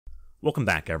Welcome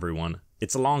back, everyone.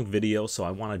 It's a long video, so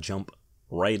I want to jump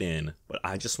right in, but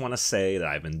I just want to say that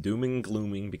I've been dooming and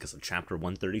glooming because of chapter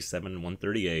 137 and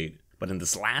 138, but in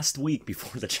this last week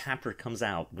before the chapter comes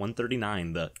out,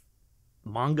 139, the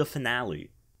manga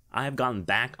finale, I have gotten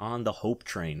back on the hope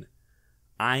train.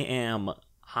 I am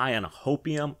high on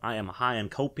hopium, I am high on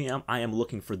copium, I am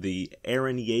looking for the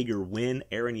Eren Yeager win,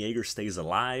 Eren Yeager stays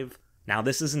alive. Now,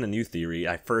 this isn't a new theory.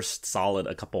 I first saw it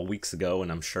a couple weeks ago,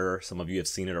 and I'm sure some of you have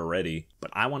seen it already. But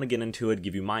I want to get into it,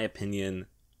 give you my opinion.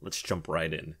 Let's jump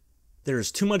right in.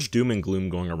 There's too much doom and gloom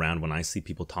going around when I see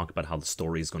people talk about how the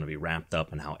story is going to be wrapped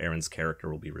up and how Eren's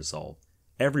character will be resolved.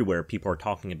 Everywhere, people are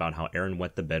talking about how Eren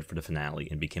wet the bed for the finale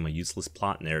and became a useless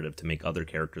plot narrative to make other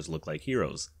characters look like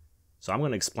heroes. So I'm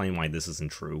going to explain why this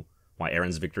isn't true, why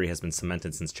Eren's victory has been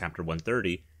cemented since chapter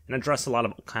 130, and address a lot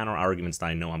of counter-arguments that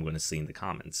I know I'm going to see in the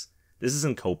comments. This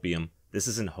isn't copium, this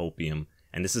isn't hopium,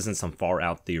 and this isn't some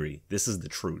far-out theory. This is the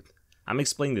truth. I'm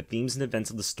explaining the themes and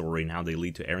events of the story and how they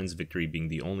lead to Eren's victory being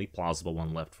the only plausible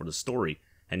one left for the story.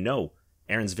 And no,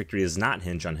 Eren's victory does not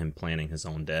hinge on him planning his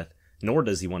own death, nor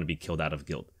does he want to be killed out of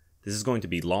guilt. This is going to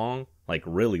be long, like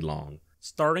really long.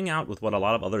 Starting out with what a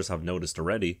lot of others have noticed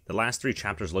already, the last 3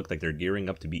 chapters look like they're gearing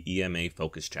up to be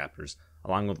EMA-focused chapters,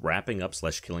 along with wrapping up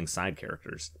 / killing side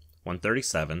characters.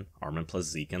 137, Armin plus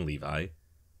Zeke and Levi.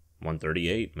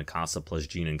 138, Mikasa plus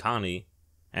Jean and Connie,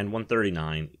 and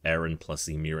 139, Eren plus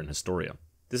Ymir and Historia.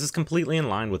 This is completely in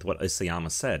line with what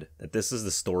Isayama said, that this is the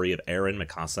story of Eren,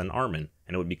 Mikasa, and Armin,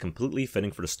 and it would be completely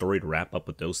fitting for the story to wrap up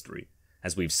with those 3.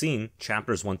 As we've seen,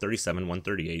 chapters 137 and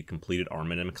 138 completed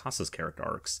Armin and Mikasa's character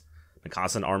arcs.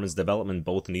 Mikasa and Armin's development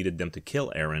both needed them to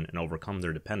kill Eren and overcome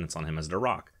their dependence on him as their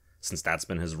rock, since that's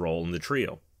been his role in the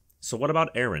trio. So what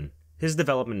about Eren? His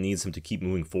development needs him to keep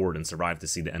moving forward and survive to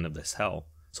see the end of this hell.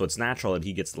 So it's natural that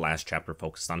he gets the last chapter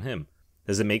focused on him.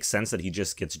 Does it make sense that he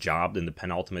just gets jobbed in the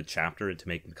penultimate chapter to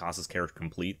make Mikasa's character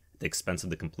complete at the expense of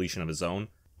the completion of his own?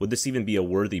 Would this even be a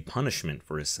worthy punishment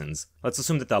for his sins? Let's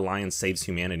assume that the Alliance saves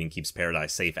humanity and keeps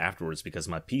Paradise safe afterwards because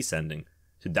of my peace ending.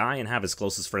 To die and have his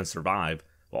closest friends survive,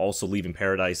 while also leaving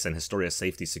Paradise and Historia's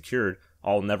safety secured,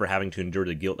 all never having to endure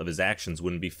the guilt of his actions,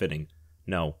 wouldn't be fitting.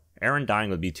 No, Eren dying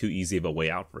would be too easy of a way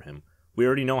out for him. We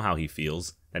already know how he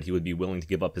feels, that he would be willing to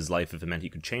give up his life if it meant he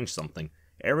could change something.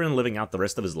 Eren living out the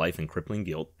rest of his life in crippling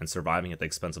guilt, and surviving at the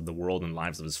expense of the world and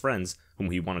lives of his friends,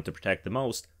 whom he wanted to protect the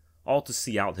most, all to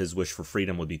see out his wish for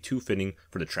freedom would be too fitting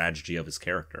for the tragedy of his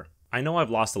character. I know I've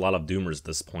lost a lot of doomers at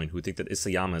this point who think that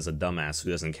Isayama is a dumbass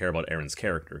who doesn't care about Eren's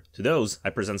character. To those, I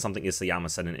present something Isayama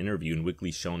said in an interview in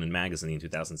Weekly Shonen magazine in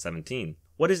 2017.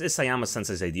 What is Isayama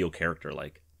Sensei's ideal character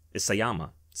like? Isayama,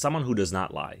 someone who does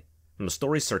not lie. From the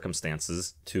story's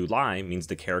circumstances, to lie means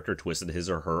the character twisted his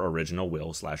or her original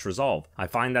will / resolve. I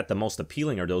find that the most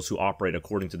appealing are those who operate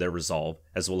according to their resolve,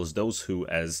 as well as those who,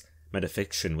 as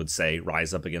metafiction would say,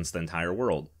 rise up against the entire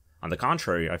world. On the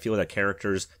contrary, I feel that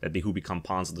characters who become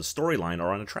pawns of the storyline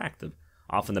are unattractive.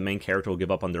 Often the main character will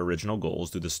give up on their original goals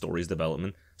through the story's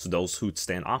development, so those who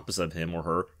stand opposite of him or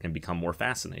her can become more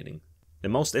fascinating. The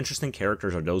most interesting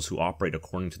characters are those who operate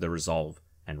according to their resolve,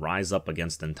 and rise up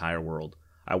against the entire world.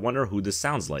 I wonder who this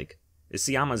sounds like.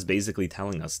 Isayama is basically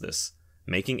telling us this,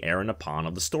 making Eren a pawn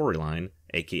of the storyline,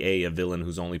 aka a villain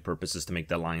whose only purpose is to make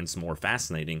the Alliance more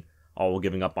fascinating, all while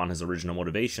giving up on his original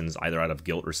motivations, either out of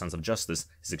guilt or sense of justice,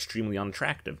 is extremely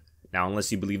unattractive. Now,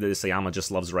 unless you believe that Isayama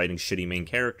just loves writing shitty main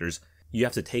characters, you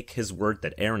have to take his word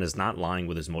that Eren is not lying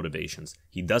with his motivations.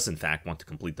 He does in fact want to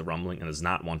complete the rumbling and does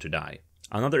not want to die.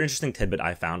 Another interesting tidbit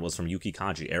I found was from Yuki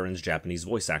Kaji, Eren's Japanese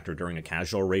voice actor, during a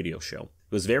casual radio show.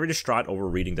 He was very distraught over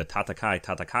reading the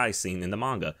Tatakai scene in the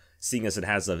manga, seeing as it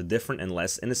has a different and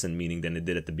less innocent meaning than it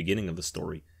did at the beginning of the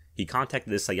story. He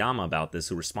contacted Isayama about this,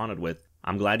 who responded with,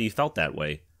 "I'm glad you felt that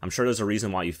way. I'm sure there's a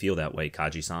reason why you feel that way,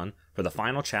 Kaji-san. For the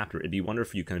final chapter, it'd be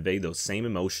wonderful if you convey those same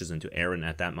emotions into Eren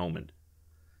at that moment."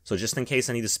 So just in case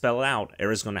I need to spell it out,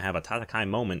 Eren's going to have a Tatakai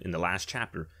moment in the last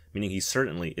chapter, meaning he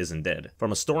certainly isn't dead.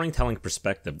 From a storytelling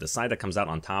perspective, the side that comes out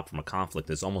on top from a conflict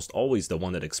is almost always the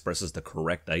one that expresses the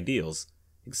correct ideals.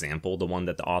 Example, the one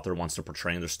that the author wants to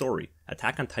portray in their story.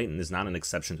 Attack on Titan is not an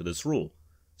exception to this rule.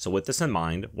 So with this in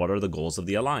mind, what are the goals of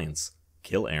the Alliance?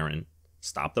 Kill Eren,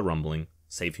 stop the rumbling,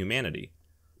 save humanity.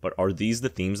 But are these the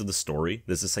themes of the story?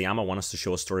 Does Isayama want us to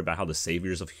show a story about how the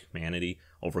saviors of humanity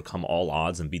overcome all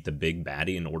odds and beat the big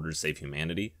baddie in order to save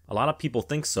humanity? A lot of people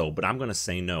think so, but I'm going to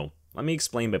say no. Let me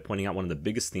explain by pointing out one of the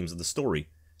biggest themes of the story.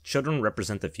 Children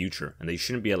represent the future, and they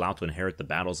shouldn't be allowed to inherit the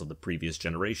battles of the previous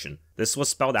generation. This was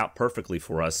spelled out perfectly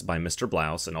for us by Mr.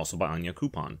 Blouse and also by Anya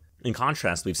Coupon. In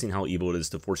contrast, we've seen how evil it is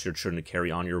to force your children to carry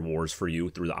on your wars for you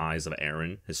through the eyes of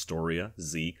Eren, Historia,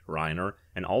 Zeke, Reiner,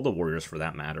 and all the warriors for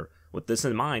that matter, With this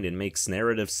in mind, it makes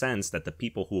narrative sense that the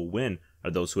people who will win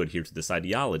are those who adhere to this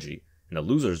ideology, and the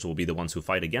losers will be the ones who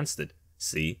fight against it.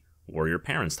 See? Warrior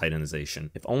Parents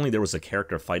Titanization. If only there was a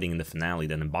character fighting in the finale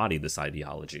that embodied this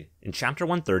ideology. In Chapter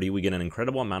 130, we get an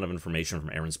incredible amount of information from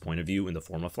Eren's point of view in the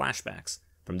form of flashbacks.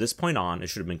 From this point on, it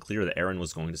should have been clear that Eren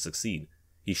was going to succeed.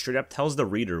 He straight up tells the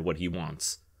reader what he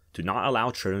wants. To not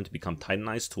allow children to become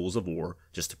titanized tools of war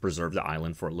just to preserve the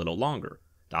island for a little longer.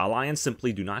 The Alliance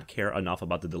simply do not care enough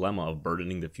about the dilemma of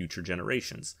burdening the future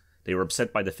generations. They were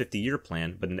upset by the 50-year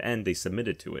plan, but in the end they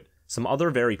submitted to it. Some other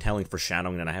very telling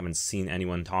foreshadowing that I haven't seen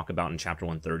anyone talk about in Chapter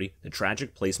 130, the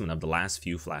tragic placement of the last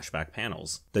few flashback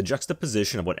panels. The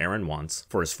juxtaposition of what Eren wants,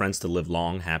 for his friends to live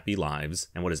long, happy lives,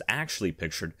 and what is actually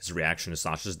pictured, his reaction to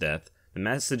Sasha's death. The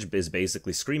message is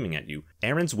basically screaming at you.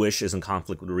 Eren's wish is in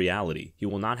conflict with reality. He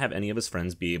will not have any of his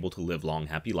friends be able to live long,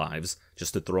 happy lives.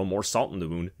 Just to throw more salt in the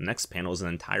wound, the next panel is an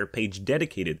entire page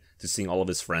dedicated to seeing all of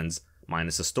his friends,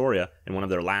 minus Historia, in one of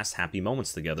their last happy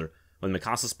moments together, with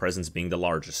Mikasa's presence being the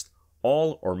largest.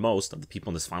 All, or most, of the people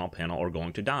in this final panel are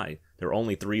going to die. There are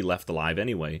only 3 left alive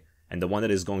anyway, and the one that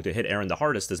is going to hit Eren the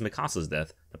hardest is Mikasa's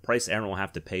death. The price Eren will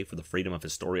have to pay for the freedom of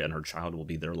Historia and her child will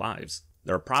be their lives.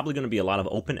 There are probably going to be a lot of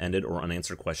open-ended or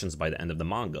unanswered questions by the end of the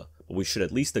manga, but we should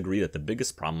at least agree that the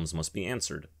biggest problems must be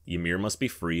answered. Ymir must be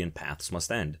free and paths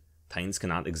must end. Titans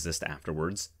cannot exist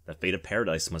afterwards. The fate of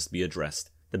Paradise must be addressed.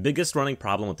 The biggest running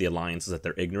problem with the Alliance is that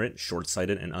they're ignorant,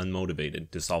 short-sighted, and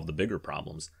unmotivated to solve the bigger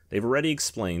problems. They've already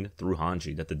explained, through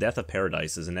Hanji, that the death of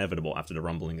Paradise is inevitable after the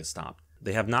rumbling is stopped.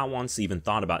 They have not once even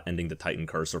thought about ending the Titan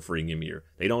curse or freeing Ymir.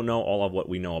 They don't know all of what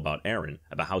we know about Eren,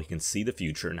 about how he can see the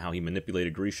future and how he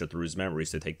manipulated Grisha through his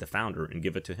memories to take the Founder and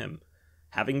give it to him.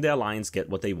 Having the Alliance get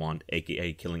what they want,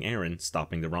 aka killing Eren,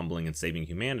 stopping the rumbling and saving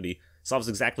humanity, solves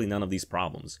exactly none of these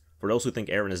problems. For those who think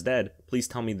Eren is dead, please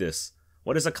tell me this.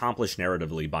 What is accomplished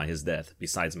narratively by his death,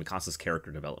 besides Mikasa's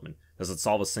character development? Does it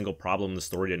solve a single problem in the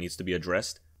story that needs to be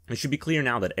addressed? It should be clear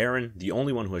now that Eren, the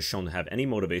only one who has shown to have any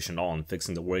motivation at all in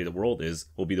fixing the way the world is,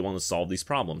 will be the one to solve these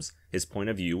problems. His point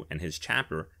of view and his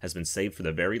chapter has been saved for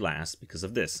the very last because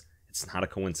of this. It's not a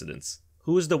coincidence.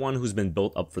 Who is the one who's been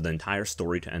built up for the entire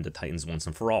story to end the Titans once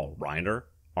and for all? Reiner?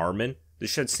 Armin? This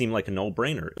should seem like a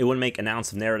no-brainer. It would make an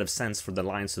ounce of narrative sense for the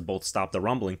Alliance to both stop the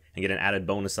rumbling and get an added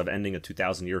bonus of ending a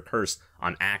 2,000-year curse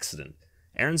on accident.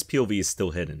 Eren's POV is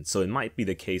still hidden, so it might be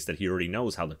the case that he already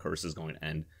knows how the curse is going to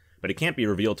end, but it can't be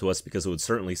revealed to us because it would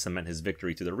certainly cement his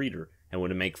victory to the reader, and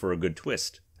would make for a good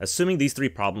twist. Assuming these 3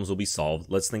 problems will be solved,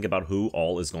 let's think about who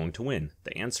all is going to win.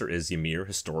 The answer is Ymir,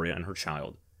 Historia, and her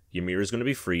child. Ymir is going to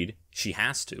be freed. She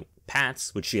has to.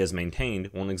 Paths, which she has maintained,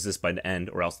 won't exist by the end,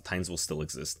 or else the Titans will still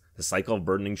exist. The cycle of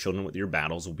burdening children with your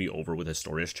battles will be over with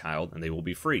Historia's child, and they will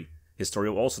be free.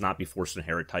 Historia will also not be forced to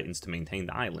inherit Titans to maintain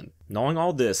the island. Knowing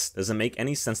all this, doesn't make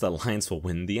any sense that Alliance will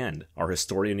win in the end. Are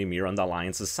Historia and Ymir on the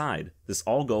Alliance's side? This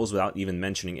all goes without even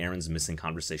mentioning Eren's missing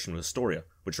conversation with Historia,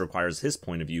 which requires his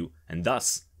point of view, and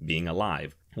thus, being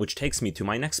alive. Which takes me to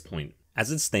my next point.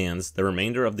 As it stands, the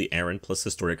remainder of the Eren plus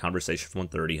Historia conversation from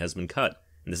 130 has been cut,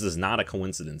 and this is not a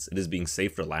coincidence. It is being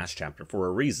saved for the last chapter for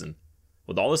a reason.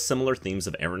 With all the similar themes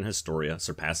of Eren and Historia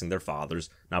surpassing their fathers,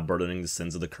 not burdening the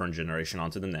sins of the current generation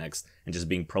onto the next, and just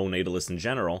being pro-natalist in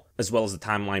general, as well as the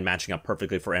timeline matching up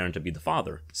perfectly for Eren to be the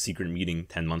father. Secret meeting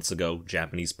 10 months ago,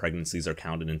 Japanese pregnancies are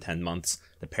counted in 10 months,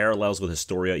 the parallels with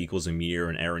Historia equals Ymir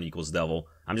and Eren equals Devil.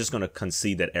 I'm just going to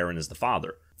concede that Eren is the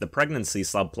father. The pregnancy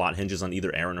subplot hinges on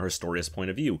either Eren or Historia's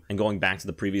point of view, and going back to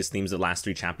the previous themes of the last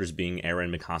 3 chapters being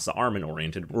Eren, Mikasa, Armin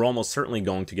oriented, we're almost certainly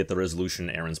going to get the resolution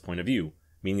in Eren's point of view,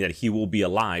 meaning that he will be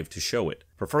alive to show it.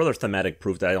 For further thematic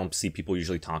proof that I don't see people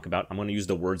usually talk about, I'm going to use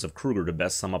the words of Kruger to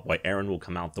best sum up why Eren will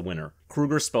come out the winner.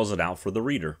 Kruger spells it out for the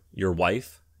reader. Your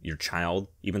wife, your child,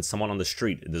 even someone on the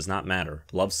street, it does not matter.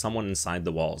 Love someone inside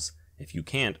the walls. If you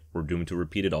can't, we're doomed to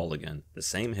repeat it all again. The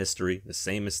same history, the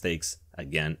same mistakes,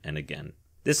 again and again.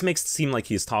 This makes it seem like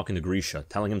he is talking to Grisha,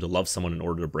 telling him to love someone in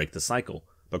order to break the cycle.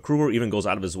 But Kruger even goes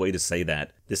out of his way to say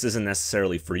that this isn't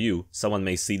necessarily for you, someone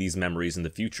may see these memories in the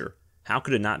future. How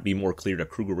could it not be more clear that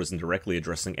Kruger wasn't directly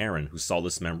addressing Eren, who saw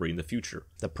this memory in the future?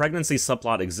 The pregnancy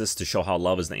subplot exists to show how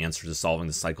love is the answer to solving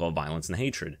the cycle of violence and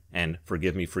hatred, and,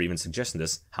 forgive me for even suggesting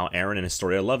this, how Eren and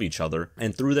Historia love each other,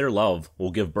 and through their love, will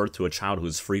give birth to a child who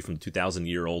is free from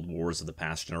 2,000-year-old wars of the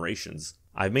past generations.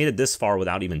 I've made it this far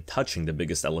without even touching the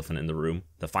biggest elephant in the room,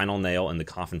 the final nail in the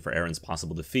coffin for Eren's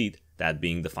possible defeat, that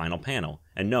being the final panel.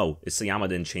 And no, Isayama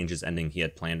didn't change his ending he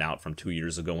had planned out from 2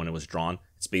 years ago when it was drawn.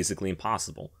 It's basically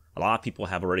impossible. A lot of people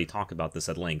have already talked about this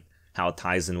at length. how it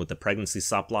ties in with the pregnancy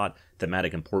subplot,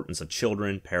 thematic importance of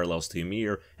children, parallels to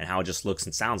Ymir, and how it just looks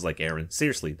and sounds like Eren.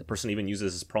 Seriously, the person even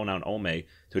uses his pronoun Ome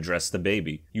to address the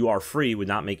baby. "You are free" would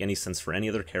not make any sense for any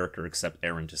other character except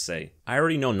Eren to say. I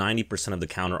already know 90% of the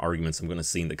counter arguments I'm going to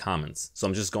see in the comments, so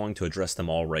I'm just going to address them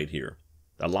all right here.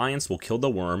 The Alliance will kill the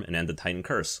worm and end the Titan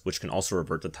curse, which can also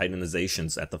revert the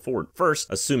Titanizations at the fort. First,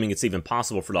 assuming it's even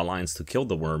possible for the Alliance to kill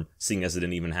the worm, seeing as it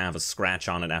didn't even have a scratch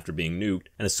on it after being nuked,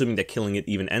 and assuming that killing it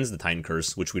even ends the Titan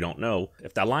curse, which we don't know.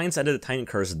 If the Alliance ended the Titan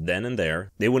curse then and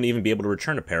there, they wouldn't even be able to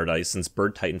return to Paradise since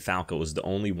Bird Titan Falco is the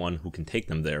only one who can take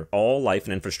them there. All life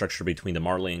and infrastructure between the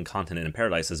Marleyan continent and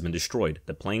Paradise has been destroyed.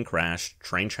 The plane crashed,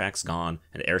 train tracks gone,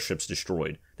 and airships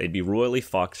destroyed. They'd be royally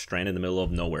fucked, stranded in the middle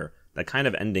of nowhere. That kind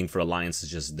of ending for Alliance is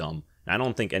just dumb, and I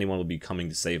don't think anyone will be coming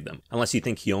to save them. Unless you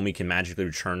think Kiyomi can magically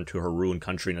return to her ruined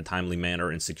country in a timely manner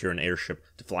and secure an airship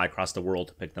to fly across the world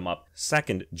to pick them up.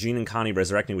 Second, Jean and Connie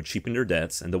resurrecting would cheapen their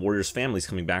deaths, and the warriors' families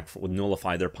coming back would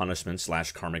nullify their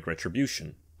punishment/karmic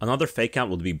retribution. Another fake out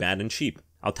would be bad and cheap.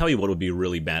 I'll tell you what would be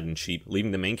really bad and cheap,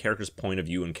 leaving the main character's point of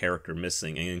view and character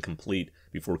missing and incomplete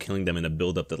before killing them in a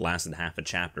build-up that lasted half a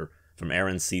chapter, from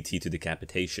Eren's CT to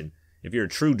decapitation. If you're a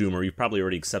true doomer, you've probably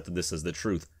already accepted this as the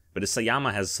truth, but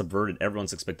Isayama has subverted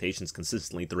everyone's expectations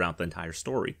consistently throughout the entire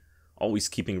story, always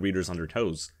keeping readers on their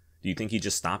toes. Do you think he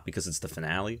just stopped because it's the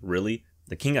finale? Really?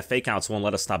 The king of fake-outs won't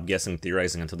let us stop guessing and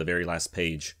theorizing until the very last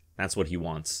page. That's what he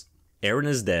wants. Eren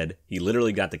is dead, he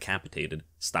literally got decapitated.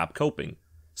 Stop coping.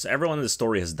 So everyone in the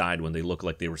story has died when they look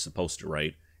like they were supposed to,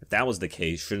 right? If that was the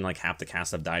case, shouldn't like half the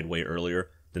cast have died way earlier?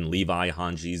 Then Levi,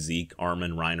 Hanji, Zeke,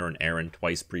 Armin, Reiner, and Eren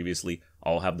twice previously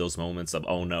all have those moments of,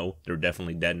 oh no, they're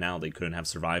definitely dead now, they couldn't have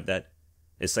survived that.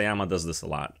 Isayama does this a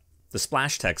lot. The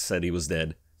splash text said he was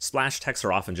dead. Splash texts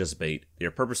are often just bait. They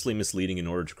are purposely misleading in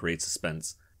order to create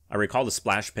suspense. I recall the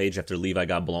splash page after Levi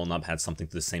got blown up had something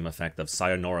to the same effect of,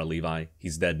 "Sayonara Levi,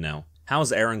 he's dead now." How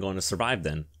is Eren going to survive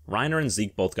then? Reiner and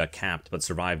Zeke both got capped but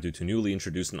survived due to newly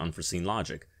introduced and unforeseen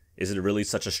logic. Is it really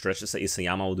such a stretch to say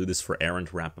Isayama will do this for Eren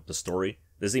to wrap up the story?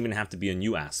 It doesn't even have to be a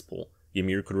new ass pull.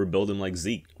 Ymir could rebuild him like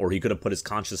Zeke, or he could have put his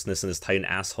consciousness in his Titan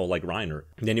asshole like Reiner.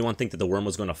 Did anyone think that the worm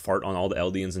was going to fart on all the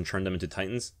Eldians and turn them into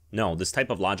Titans? No, this type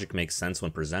of logic makes sense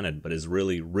when presented, but is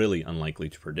really, really unlikely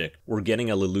to predict. We're getting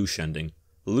a Lelouch ending.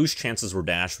 Lelouch's chances were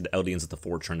dashed with the Eldians at the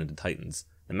fort turned into Titans.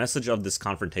 The message of this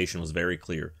confrontation was very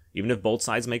clear. Even if both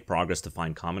sides make progress to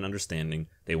find common understanding,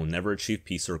 they will never achieve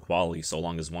peace or equality so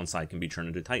long as one side can be turned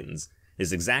into Titans. It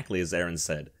is exactly as Eren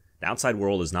said. The outside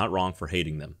world is not wrong for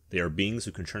hating them. They are beings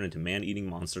who can turn into man-eating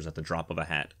monsters at the drop of a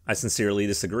hat. I sincerely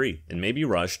disagree. It may be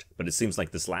rushed, but it seems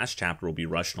like this last chapter will be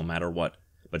rushed no matter what.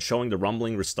 But showing the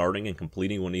rumbling, restarting, and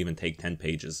completing wouldn't even take 10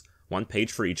 pages. 1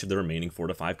 page for each of the remaining 4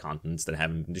 to 5 continents that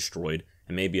haven't been destroyed,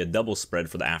 and maybe a double spread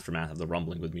for the aftermath of the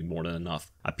rumbling would be more than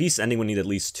enough. A piece ending would need at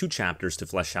least 2 chapters to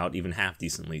flesh out even half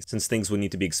decently, since things would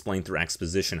need to be explained through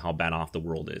exposition how bad off the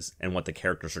world is, and what the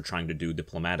characters are trying to do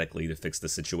diplomatically to fix the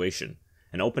situation.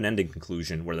 An open-ending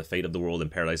conclusion, where the fate of the world in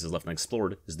Paradise is left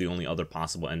unexplored, is the only other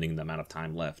possible ending in the amount of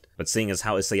time left. But seeing as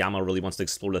how Isayama really wants to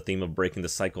explore the theme of breaking the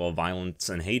cycle of violence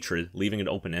and hatred, leaving it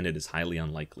open-ended is highly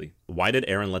unlikely. Why did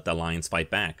Eren let the Alliance fight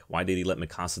back? Why did he let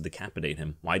Mikasa decapitate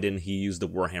him? Why didn't he use the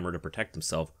Warhammer to protect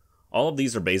himself? All of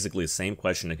these are basically the same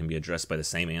question that can be addressed by the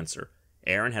same answer.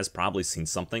 Eren has probably seen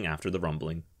something after the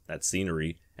rumbling, that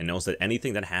scenery, and knows that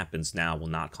anything that happens now will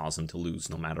not cause him to lose,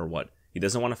 no matter what. He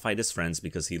doesn't want to fight his friends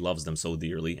because he loves them so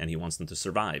dearly and he wants them to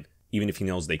survive, even if he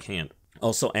knows they can't.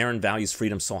 Also, Eren values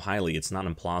freedom so highly it's not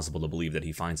implausible to believe that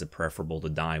he finds it preferable to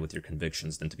die with your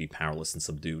convictions than to be powerless and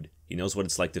subdued. He knows what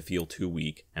it's like to feel too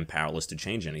weak and powerless to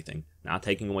change anything. Not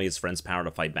taking away his friend's power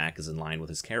to fight back is in line with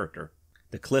his character.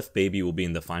 The Cliff baby will be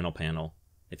in the final panel.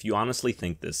 If you honestly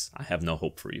think this, I have no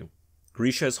hope for you.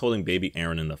 Grisha is holding baby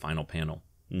Eren in the final panel.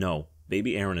 No,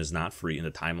 baby Eren is not free and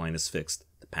the timeline is fixed.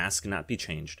 The past cannot be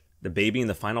changed. The baby in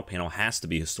the final panel has to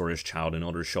be Historia's child in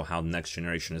order to show how the next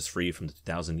generation is free from the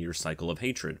 2,000-year cycle of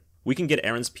hatred. We can get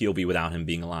Eren's POV without him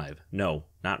being alive. No,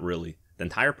 not really. The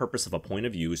entire purpose of a point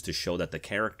of view is to show that the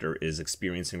character is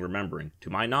experiencing remembering.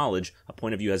 To my knowledge, a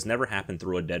point of view has never happened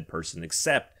through a dead person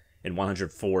except in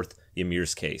 104th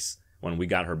Ymir's case, when we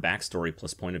got her backstory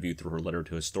plus point of view through her letter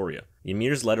to Historia.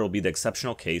 Ymir's letter will be the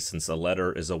exceptional case since a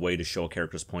letter is a way to show a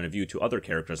character's point of view to other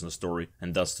characters in the story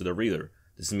and thus to the reader.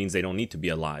 This means they don't need to be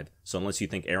alive, so unless you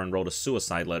think Eren wrote a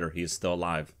suicide letter, he is still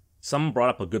alive. Someone brought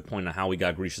up a good point on how we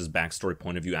got Grisha's backstory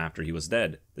point of view after he was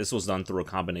dead. This was done through a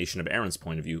combination of Eren's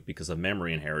point of view because of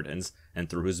memory inheritance, and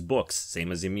through his books,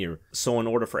 same as Ymir. So in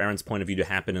order for Eren's point of view to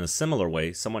happen in a similar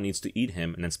way, someone needs to eat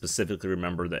him and then specifically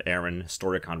remember the Eren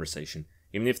Historia conversation.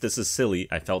 Even if this is silly,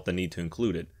 I felt the need to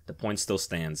include it. The point still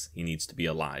stands, he needs to be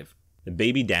alive. The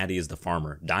baby daddy is the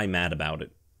farmer. Die mad about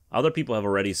it. Other people have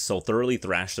already so thoroughly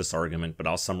thrashed this argument, but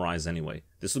I'll summarize anyway.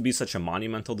 This would be such a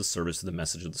monumental disservice to the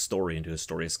message of the story and to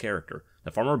Historia's character.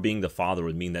 The farmer being the father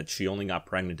would mean that she only got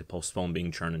pregnant to postpone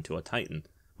being turned into a titan,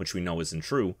 which we know isn't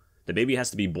true. The baby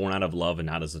has to be born out of love and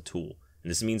not as a tool.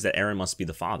 And this means that Eren must be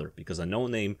the father, because a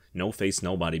no-name, no-face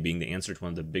nobody being the answer to one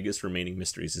of the biggest remaining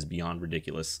mysteries is beyond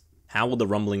ridiculous. How will the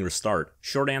rumbling restart?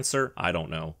 Short answer, I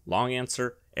don't know. Long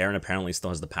answer, Eren apparently still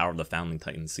has the power of the Foundling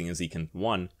Titan, seeing as he can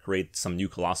 1. Create some new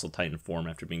colossal titan form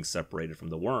after being separated from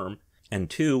the worm, and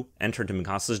 2. Enter into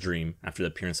Mikasa's dream after the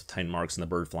appearance of titan marks in the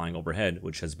bird flying overhead,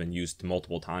 which has been used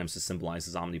multiple times to symbolize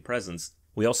his omnipresence.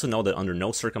 We also know that under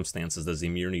no circumstances does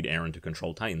Ymir need Eren to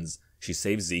control titans. She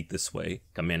saved Zeke this way,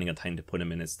 commanding a titan to put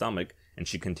him in his stomach, and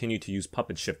she continued to use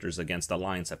puppet shifters against the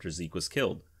Alliance after Zeke was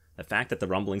killed. The fact that the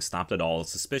rumbling stopped at all is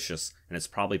suspicious, and it's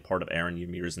probably part of Eren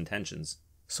Ymir's intentions.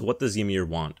 So what does Ymir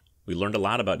want? We learned a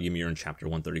lot about Ymir in chapter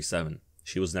 137.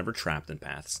 She was never trapped in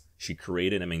paths. She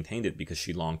created and maintained it because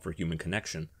she longed for human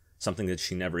connection, something that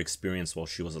she never experienced while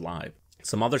she was alive.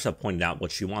 Some others have pointed out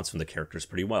what she wants from the characters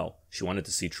pretty well. She wanted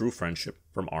to see true friendship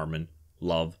from Armin,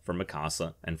 love from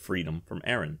Mikasa, and freedom from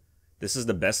Eren. This is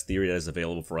the best theory that is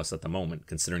available for us at the moment,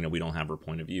 considering that we don't have her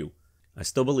point of view. I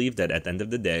still believe that at the end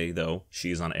of the day, though,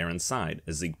 she is on Eren's side,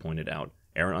 as Zeke pointed out.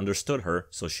 Eren understood her,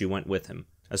 so she went with him.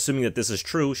 Assuming that this is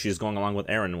true, she is going along with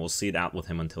Eren and will see it out with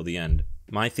him until the end.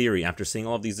 My theory, after seeing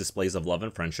all of these displays of love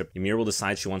and friendship, Ymir will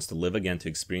decide she wants to live again to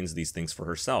experience these things for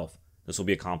herself. This will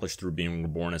be accomplished through being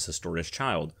reborn as Historia's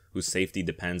child, whose safety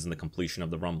depends on the completion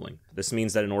of the rumbling. This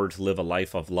means that in order to live a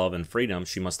life of love and freedom,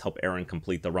 she must help Eren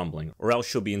complete the rumbling, or else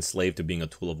she'll be enslaved to being a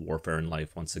tool of warfare in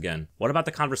life once again. What about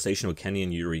the conversation with Kenny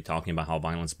and Yuri talking about how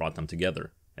violence brought them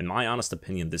together? In my honest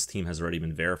opinion, this team has already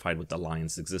been verified with the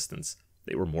Alliance's existence.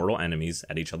 They were mortal enemies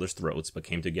at each other's throats, but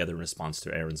came together in response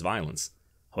to Eren's violence.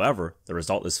 However, the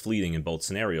result is fleeting in both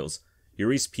scenarios.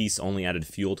 Yuri's peace only added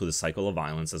fuel to the cycle of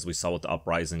violence, as we saw with the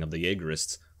uprising of the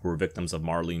Jaegerists, who were victims of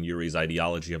Marley and Yuri's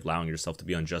ideology of allowing yourself to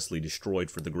be unjustly destroyed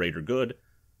for the greater good.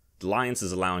 The Alliance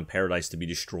is allowing Paradise to be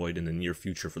destroyed in the near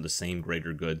future for the same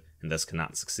greater good, and thus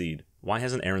cannot succeed. Why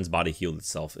hasn't Eren's body healed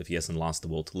itself if he hasn't lost the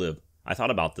will to live? I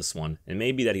thought about this one. It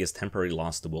may be that he has temporarily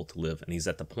lost the will to live, and he's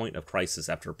at the point of crisis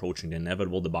after approaching the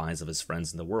inevitable demise of his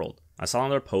friends in the world. I saw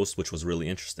another post which was really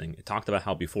interesting. It talked about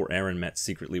how before Eren met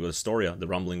secretly with Historia, the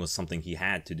rumbling was something he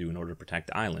had to do in order to protect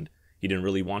the island. He didn't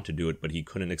really want to do it, but he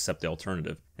couldn't accept the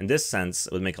alternative. In this sense,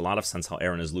 it would make a lot of sense how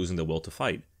Eren is losing the will to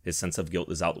fight. His sense of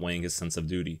guilt is outweighing his sense of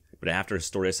duty. But after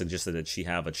Historia suggested that she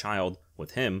have a child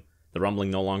with him, the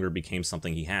rumbling no longer became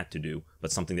something he had to do,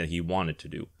 but something that he wanted to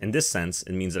do. In this sense,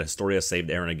 it means that Historia saved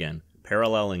Eren again,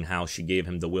 paralleling how she gave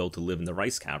him the will to live in the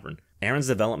Rice Cavern. Eren's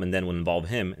development then would involve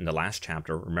him, in the last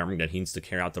chapter, remembering that he needs to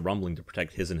carry out the rumbling to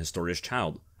protect his and Historia's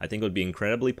child. I think it would be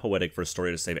incredibly poetic for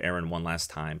Historia to save Eren one last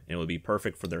time, and it would be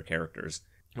perfect for their characters.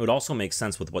 It would also make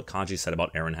sense with what Kaji said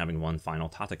about Eren having one final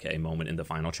Tatake moment in the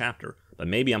final chapter, but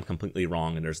maybe I'm completely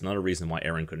wrong and there's another reason why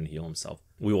Eren couldn't heal himself.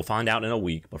 We will find out in a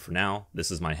week, but for now, this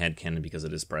is my headcanon because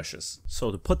it is precious.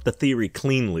 So to put the theory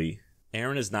cleanly,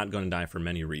 Eren is not going to die for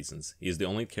many reasons. He is the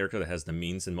only character that has the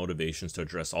means and motivations to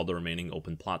address all the remaining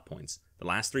open plot points. The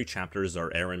last 3 chapters are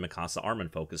Eren, Mikasa, Armin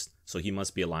focused, so he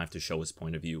must be alive to show his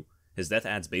point of view. His death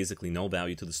adds basically no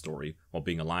value to the story, while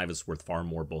being alive is worth far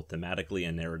more both thematically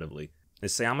and narratively.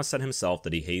 Isayama said himself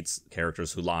that he hates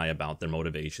characters who lie about their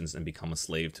motivations and become a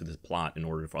slave to the plot in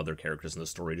order for other characters in the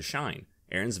story to shine.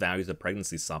 Eren's value to the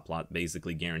pregnancy subplot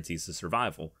basically guarantees his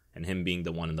survival, and him being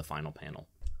the one in the final panel.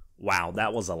 Wow,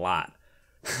 that was a lot.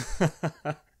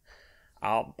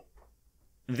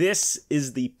 This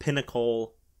is the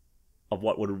pinnacle of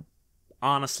what would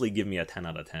honestly give me a 10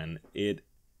 out of 10. It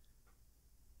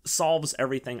solves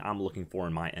everything I'm looking for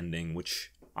in my ending,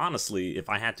 which honestly, if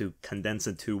I had to condense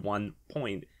it to one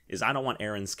point, is I don't want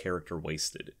Eren's character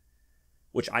wasted.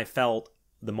 Which I felt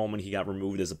the moment he got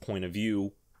removed as a point of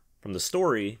view from the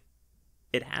story,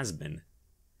 it has been.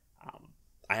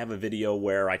 I have a video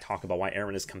where I talk about why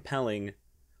Eren is compelling.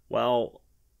 Well,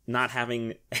 not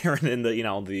having Eren in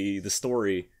the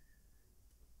story,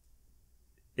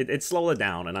 it slowed it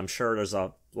down, and I'm sure there's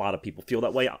a lot of people feel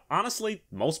that way. Honestly,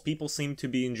 most people seem to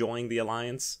be enjoying the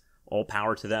Alliance. All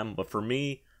power to them, but for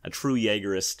me, a true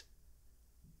Jaegerist,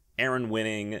 Eren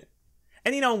winning,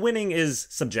 and winning is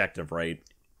subjective, right?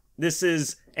 This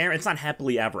is Eren. It's not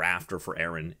happily ever after for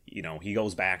Eren. He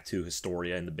goes back to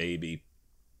Historia and the baby,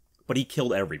 but he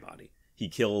killed everybody. He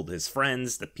killed his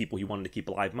friends, the people he wanted to keep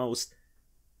alive most.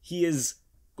 He is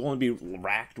going to be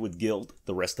racked with guilt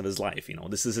the rest of his life.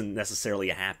 This isn't necessarily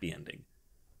a happy ending,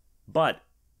 but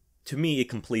to me, it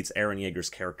completes Eren Yeager's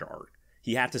character arc.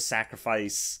 He had to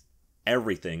sacrifice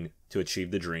everything to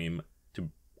achieve the dream, to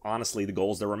honestly the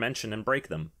goals that were mentioned and break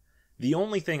them. The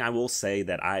only thing I will say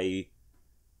that I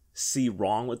see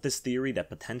wrong with this theory, that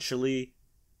potentially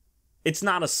it's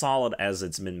not as solid as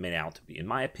it's been made out to be. In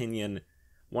my opinion,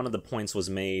 one of the points was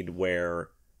made where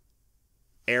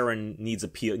Eren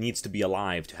needs to be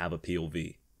alive to have a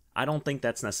POV. I don't think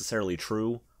that's necessarily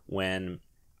true. When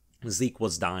Zeke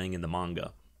was dying in the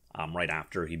manga, right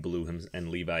after he blew him and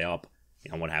Levi up,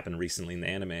 what happened recently in the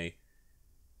anime,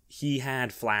 he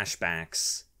had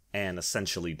flashbacks and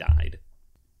essentially died.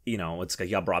 It's he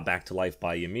got brought back to life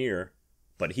by Ymir,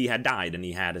 but he had died and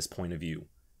he had his point of view.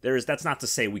 That's not to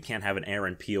say we can't have an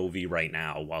Eren POV right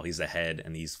now while he's ahead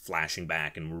and he's flashing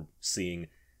back and we're seeing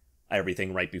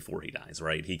everything right before he dies,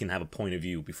 right? He can have a point of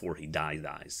view before he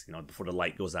dies, before the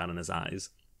light goes out in his eyes.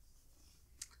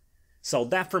 So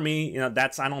that for me, I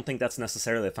don't think that's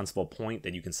necessarily a defensible point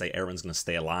that you can say Eren's going to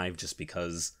stay alive just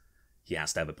because he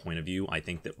has to have a point of view. I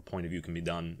think that a point of view can be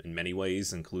done in many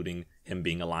ways, including him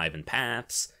being alive in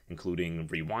paths, including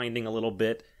rewinding a little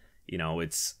bit.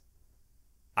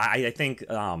 I think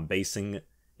basing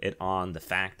it on the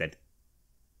fact that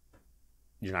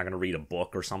you're not going to read a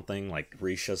book or something like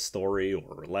Grisha's story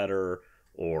or a letter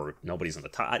or nobody's in the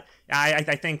top. I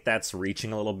think that's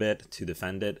reaching a little bit to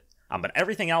defend it. But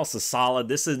everything else is solid.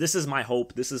 This is my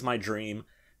hope. This is my dream.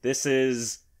 This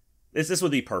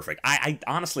would be perfect. I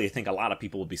honestly think a lot of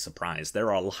people would be surprised. There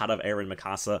are a lot of Eren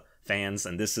Mikasa fans,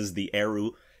 and this is the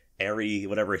Eri,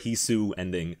 whatever, Hisu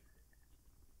ending.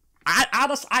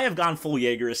 I have gone full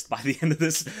Jaegerist by the end of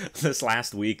this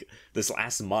last week, this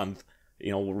last month,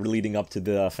 leading up to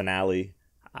the finale.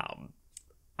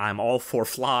 I'm all for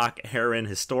Flock, Eren,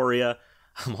 Historia.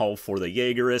 I'm all for the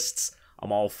Jaegerists.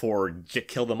 I'm all for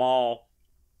kill them all.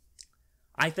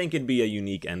 I think it'd be a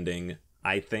unique ending.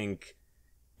 I think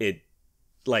it,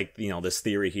 this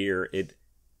theory here, it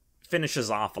finishes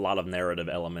off a lot of narrative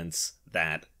elements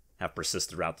that have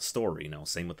persisted throughout the story,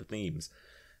 same with the themes.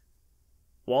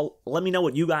 Well, let me know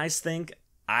what you guys think.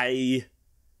 I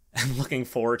am looking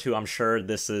forward to, I'm sure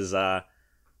this is, going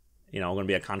to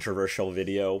be a controversial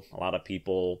video. A lot of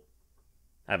people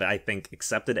have, I think,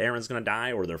 accepted Eren's going to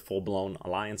die, or they're full-blown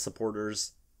Alliance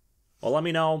supporters. Well, let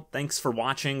me know. Thanks for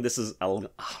watching. This is a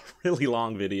really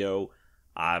long video.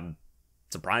 I'm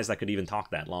surprised I could even talk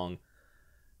that long.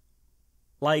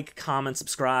 Like, comment,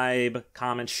 subscribe,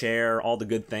 comment, share, all the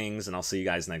good things, and I'll see you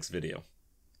guys next video.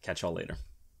 Catch y'all later.